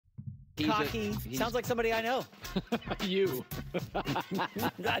Cocky. Sounds like somebody I know. You.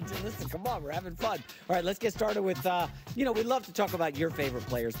 Listen, come on. We're having fun. All right, let's get started with, we love to talk about your favorite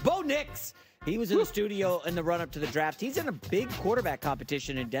players. Bo Nix. He was in the studio in the run-up to the draft. He's in a big quarterback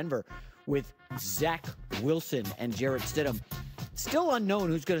competition in Denver with Zach Wilson and Jarrett Stidham. Still unknown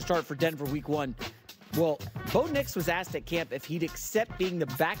who's going to start for Denver week 1. Well, Bo Nix was asked at camp if he'd accept being the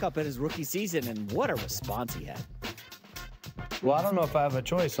backup in his rookie season, and what a response he had. Well, I don't know if I have a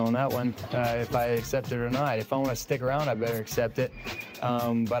choice on that one, if I accept it or not. If I want to stick around, I better accept it.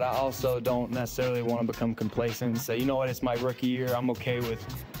 But I also don't necessarily want to become complacent and say, you know what, it's my rookie year. I'm okay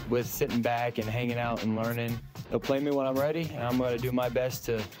with sitting back and hanging out and learning. They'll play me when I'm ready, and I'm going to do my best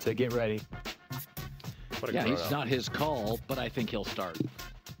to get ready. Yeah, it's not his call, but I think he'll start.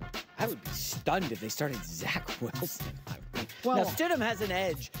 I would be stunned if they started Zach Wilson. Well, now, Stidham has an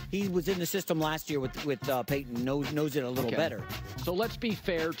edge. He was in the system last year with Peyton, knows it a little better. So let's be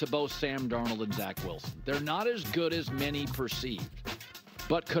fair to both Sam Darnold and Zach Wilson. They're not as good as many perceived.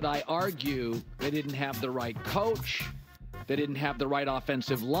 But could I argue they didn't have the right coach? They didn't have the right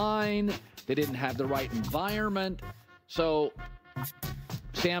offensive line. They didn't have the right environment. So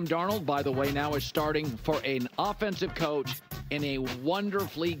Sam Darnold, by the way, now is starting for an offensive coach in a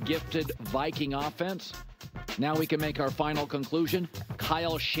wonderfully gifted Viking offense. Now we can make our final conclusion.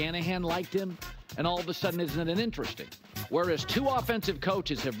 Kyle Shanahan liked him, and all of a sudden, isn't it interesting? Whereas 2 offensive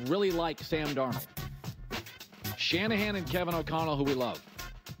coaches have really liked Sam Darnold. Shanahan and Kevin O'Connell, who we love.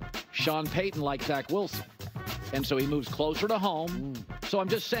 Sean Payton likes Zach Wilson, and so he moves closer to home. So I'm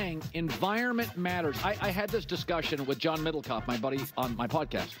just saying, environment matters. I had this discussion with John Middlecoff, my buddy, on my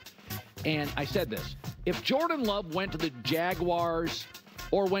podcast, and I said this. If Jordan Love went to the Jaguars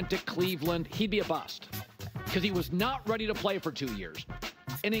or went to Cleveland, he'd be a bust because he was not ready to play for 2 years.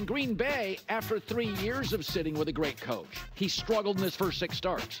 And in Green Bay, after 3 years of sitting with a great coach, he struggled in his first 6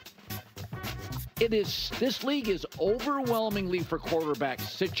 starts. This league is overwhelmingly for quarterbacks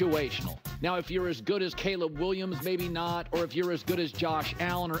situational. Now, if you're as good as Caleb Williams, maybe not, or if you're as good as Josh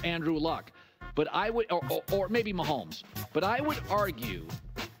Allen or Andrew Luck, but I would, or maybe Mahomes, but I would argue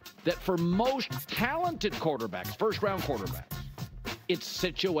that for most talented quarterbacks, first-round quarterbacks, it's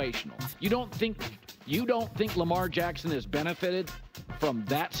situational. You don't think Lamar Jackson has benefited from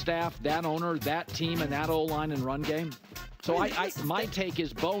that staff, that owner, that team, and that O-line and run game? So my take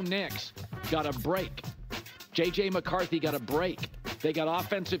is Bo Nix got a break. J.J. McCarthy got a break. They got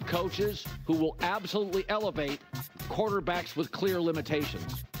offensive coaches who will absolutely elevate quarterbacks with clear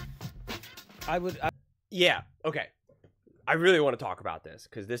limitations. Yeah, okay. I really want to talk about this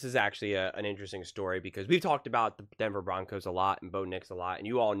because this is actually an interesting story because we've talked about the Denver Broncos a lot and Bo Nix a lot, and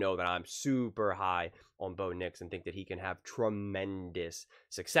you all know that I'm super high on Bo Nix and think that he can have tremendous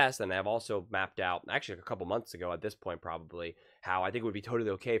success. And I've also mapped out, actually a couple months ago at this point probably, how I think it would be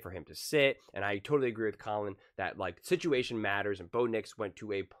totally okay for him to sit. And I totally agree with Colin that like situation matters, and Bo Nix went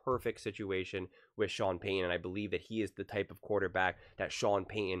to a perfect situation with Sean Payton, and I believe that he is the type of quarterback that Sean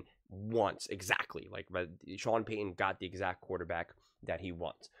Payton wants exactly. Like Sean Payton got the exact quarterback that he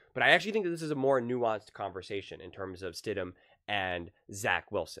wants. But I actually think that this is a more nuanced conversation in terms of Stidham and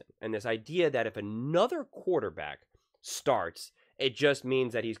Zach Wilson. And this idea that if another quarterback starts, it just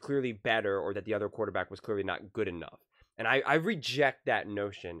means that he's clearly better or that the other quarterback was clearly not good enough. And I reject that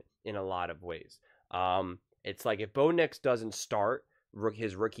notion in a lot of ways. It's like if Bo Nix doesn't start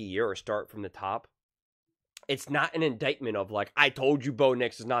his rookie year or start from the top, it's not an indictment of like, I told you Bo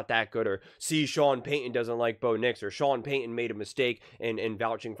Nix is not that good, or see, Sean Payton doesn't like Bo Nix, or Sean Payton made a mistake in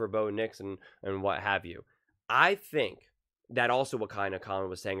vouching for Bo Nix and what have you. I think that also what kind of Colin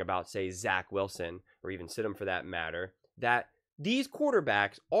was saying about, say, Zach Wilson, or even Stidham for that matter, that these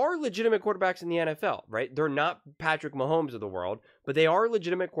quarterbacks are legitimate quarterbacks in the NFL, right? They're not Patrick Mahomes of the world, but they are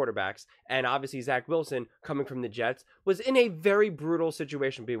legitimate quarterbacks. And obviously Zach Wilson, coming from the Jets, was in a very brutal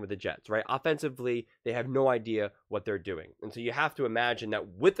situation being with the Jets, right? Offensively, they have no idea what they're doing. And so you have to imagine that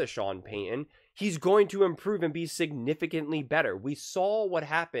with a Sean Payton, he's going to improve and be significantly better. We saw what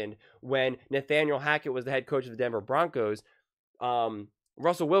happened when Nathaniel Hackett was the head coach of the Denver Broncos.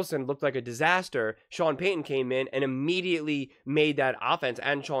 Russell Wilson looked like a disaster. Sean Payton came in and immediately made that offense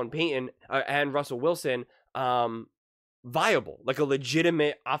and Sean Payton and Russell Wilson viable, like a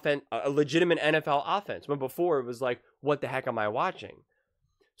legitimate offense, a legitimate NFL offense. When before it was like, what the heck am I watching?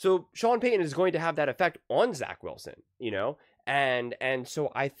 So Sean Payton is going to have that effect on Zach Wilson, you know, and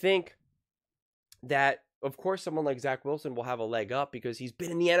so I think that, of course, someone like Zach Wilson will have a leg up because he's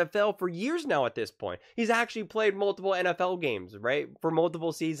been in the NFL for years now at this point. He's actually played multiple NFL games, right, for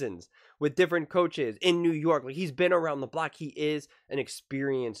multiple seasons with different coaches in New York. Like, he's been around the block. He is an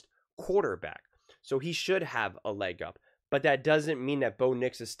experienced quarterback. So he should have a leg up. but that doesn't mean that Bo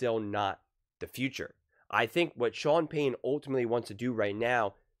Nix is still not the future. I think what Sean Payton ultimately wants to do right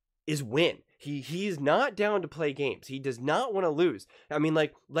now is win. He's not down to play games. He does not want to lose. I mean,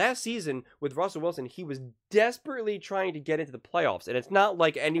 like last season with Russell Wilson, he was desperately trying to get into the playoffs. And it's not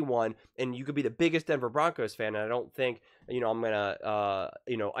like anyone, and you could be the biggest Denver Broncos fan, and I don't think, I'm going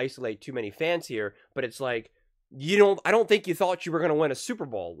to, isolate too many fans here, but it's like, I don't think you thought you were going to win a Super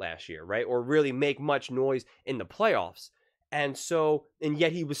Bowl last year, right? Or really make much noise in the playoffs. And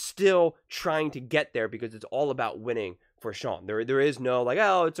yet he was still trying to get there because it's all about winning for Sean. There is no like,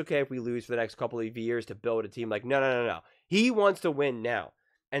 oh, it's okay if we lose for the next couple of years to build a team. Like, no. He wants to win now.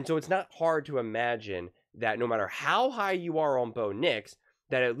 And so it's not hard to imagine that no matter how high you are on Bo Nix,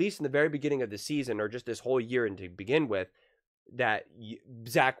 that at least in the very beginning of the season or just this whole year and to begin with, that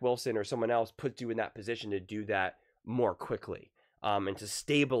Zach Wilson or someone else puts you in that position to do that more quickly. And to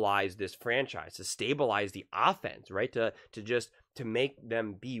stabilize this franchise, to stabilize the offense, right? To make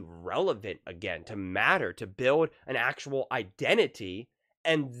them be relevant again, to matter, to build an actual identity.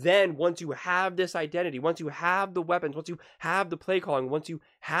 And then once you have this identity, once you have the weapons, once you have the play calling, once you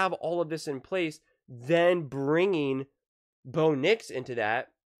have all of this in place, then bringing Bo Nix into that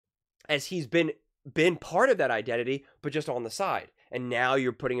as he's been part of that identity, but just on the side. And now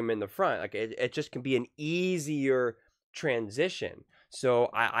you're putting him in the front. Like it just can be an easier transition. So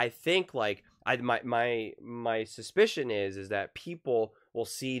I think like my suspicion is that people will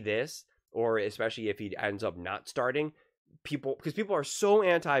see this, or especially if he ends up not starting, because people are so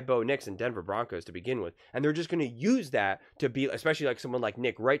anti Bo Nix and Denver Broncos to begin with, and they're just going to use that to be, especially like someone like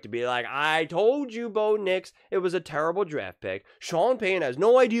Nick Wright, to be like, I told you Bo Nix, it was a terrible draft pick. Sean Payton has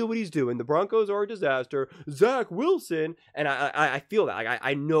no idea what he's doing. The Broncos are a disaster. Zach Wilson, and I feel that like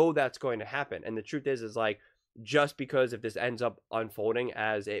I know that's going to happen. And the truth is like, just because if this ends up unfolding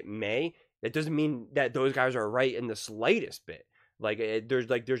as it may, it doesn't mean that those guys are right in the slightest bit. Like there's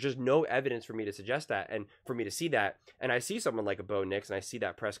just no evidence for me to suggest that, and for me to see that. And I see someone like a Bo Nix, and I see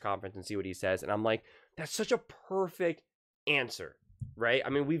that press conference and see what he says, and I'm like, that's such a perfect answer, right? I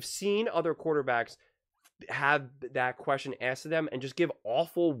mean, we've seen other quarterbacks have that question asked to them and just give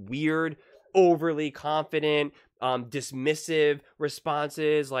awful, weird, overly confident, dismissive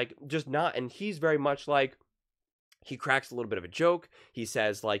responses, like just not. And he's very much like, he cracks a little bit of a joke. He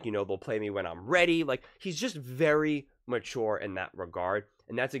says like, they'll play me when I'm ready. Like he's just very mature in that regard.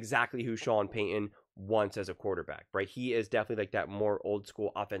 And that's exactly who Sean Payton wants as a quarterback, right? He is definitely like that more old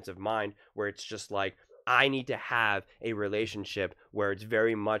school offensive mind where it's just like, I need to have a relationship where it's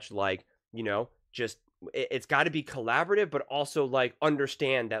very much like, just it's got to be collaborative, but also like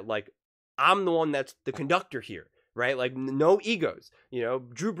understand that like I'm the one that's the conductor here, right? Like no egos.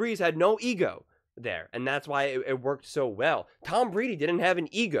 Drew Brees had no ego there, and that's why it worked so well. Tom Brady didn't have an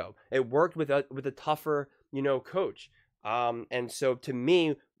ego. It worked with a tougher, coach. And so to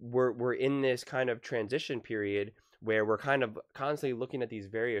me, we're in this kind of transition period where we're kind of constantly looking at these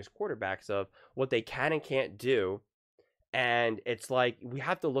various quarterbacks of what they can and can't do. And it's like, we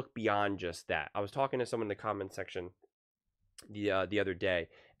have to look beyond just that. I was talking to someone in the comment section the other day,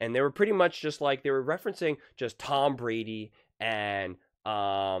 and they were pretty much just like, they were referencing just Tom Brady and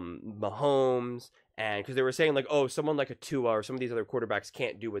Mahomes, and because they were saying like, oh, someone like a Tua or some of these other quarterbacks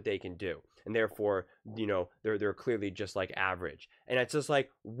can't do what they can do, and therefore they're clearly just like average. And it's just like,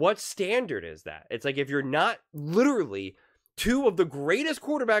 what standard is that? It's like, if you're not literally two of the greatest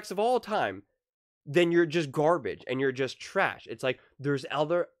quarterbacks of all time, then you're just garbage and you're just trash. It's like, there's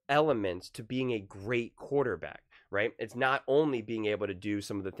other elements to being a great quarterback, right? It's not only being able to do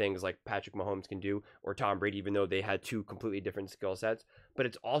some of the things like Patrick Mahomes can do or Tom Brady, even though they had two completely different skill sets, but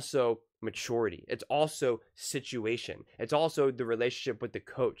it's also maturity. It's also situation. It's also the relationship with the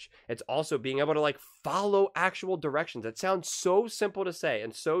coach. It's also being able to like follow actual directions. That sounds so simple to say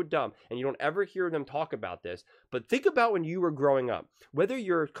and so dumb, and you don't ever hear them talk about this, but think about when you were growing up, whether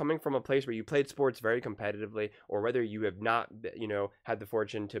you're coming from a place where you played sports very competitively, or whether you have not, had the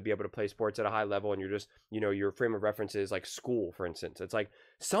fortune to be able to play sports at a high level, and you're just, your frame of reference is like school, for instance. It's like,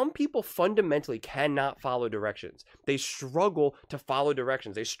 some people fundamentally cannot follow directions. They struggle to follow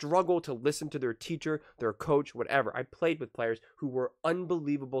directions. They struggle to listen to their teacher, their coach, whatever. I played with players who were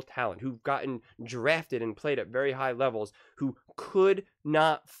unbelievable talent, who've gotten drafted and played at very high levels, who could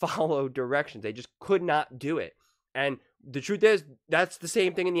not follow directions. They just could not do it. And the truth is, that's the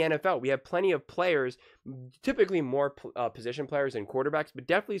same thing in the NFL. We have plenty of players, typically more position players than quarterbacks, but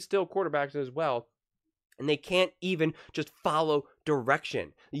definitely still quarterbacks as well. And they can't even just follow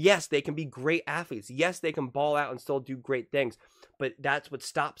direction. Yes, they can be great athletes. Yes, they can ball out and still do great things. But that's what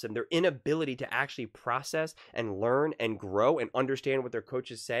stops them. Their inability to actually process and learn and grow and understand what their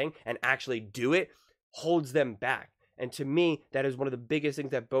coach is saying and actually do it holds them back. And to me, that is one of the biggest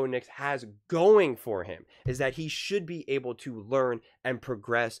things that Bo Nix has going for him, is that he should be able to learn and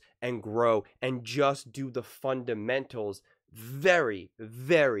progress and grow and just do the fundamentals very,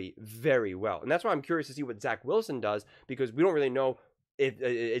 very, very well. And that's why I'm curious to see what Zach Wilson does, because we don't really know.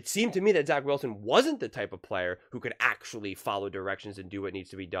 It seemed to me that Zach Wilson wasn't the type of player who could actually follow directions and do what needs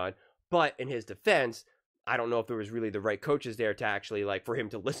to be done. But in his defense, I don't know if there was really the right coaches there to actually, like, for him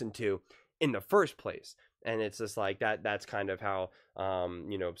to listen to in the first place. And it's just like that's kind of how,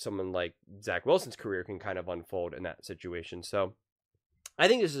 you know, someone like Zach Wilson's career can kind of unfold in that situation. So I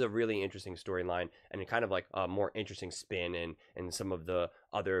think this is a really interesting storyline and kind of like a more interesting spin in some of the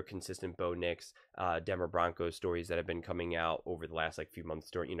other consistent Bo Nix, Denver Broncos stories that have been coming out over the last like few months,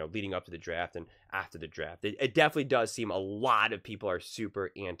 you know, leading up to the draft and after the draft. It definitely does seem a lot of people are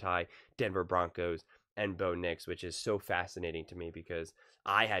super anti Denver Broncos and Bo Nix, which is so fascinating to me because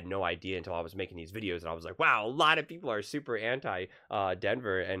I had no idea until I was making these videos, and I was like, wow, a lot of people are super anti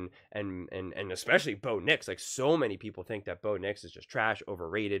Denver and especially Bo Nix. Like, so many people think that Bo Nix is just trash,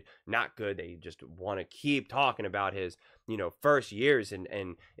 overrated, not good. They just want to keep talking about his, you know, first years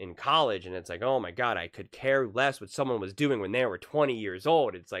in college, and it's like, oh my God, I could care less what someone was doing when they were 20 years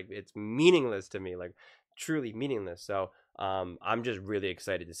old. It's like, it's meaningless to me, like truly meaningless. So I'm just really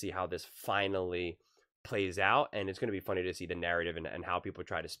excited to see how this finally plays out, and it's going to be funny to see the narrative and how people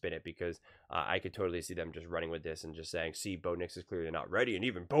try to spin it, because I could totally see them just running with this and just saying, see, Bo Nix is clearly not ready, and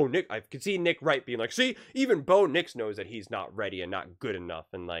even Bo Nix, I could see Nick Wright being like, see, even Bo Nix knows that he's not ready and not good enough,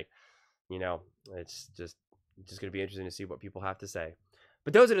 and like, you know, it's just going to be interesting to see what people have to say.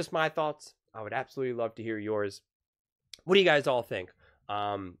 But those are just my thoughts. I would absolutely love to hear yours. What do you guys all think?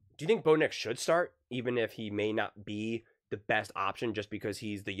 Do you think Bo Nix should start, even if he may not be the best option just because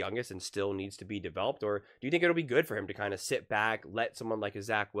he's the youngest and still needs to be developed? Or do you think it'll be good for him to kind of sit back, let someone like a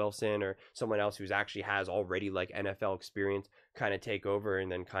Zach Wilson or someone else who's actually has already like NFL experience kind of take over and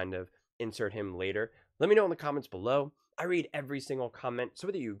then kind of insert him later? Let me know in the comments below. I read every single comment, so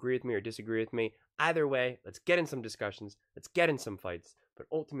whether you agree with me or disagree with me, either way, let's get in some discussions, let's get in some fights, but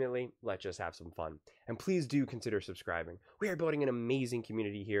ultimately, let's just have some fun. And please do consider subscribing. We are building an amazing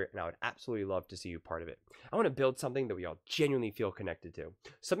community here, and I would absolutely love to see you part of it. I want to build something that we all genuinely feel connected to,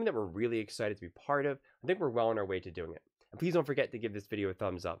 something that we're really excited to be part of. I think we're well on our way to doing it. And please don't forget to give this video a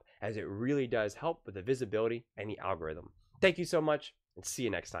thumbs up, as it really does help with the visibility and the algorithm. Thank you so much, and see you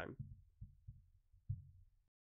next time.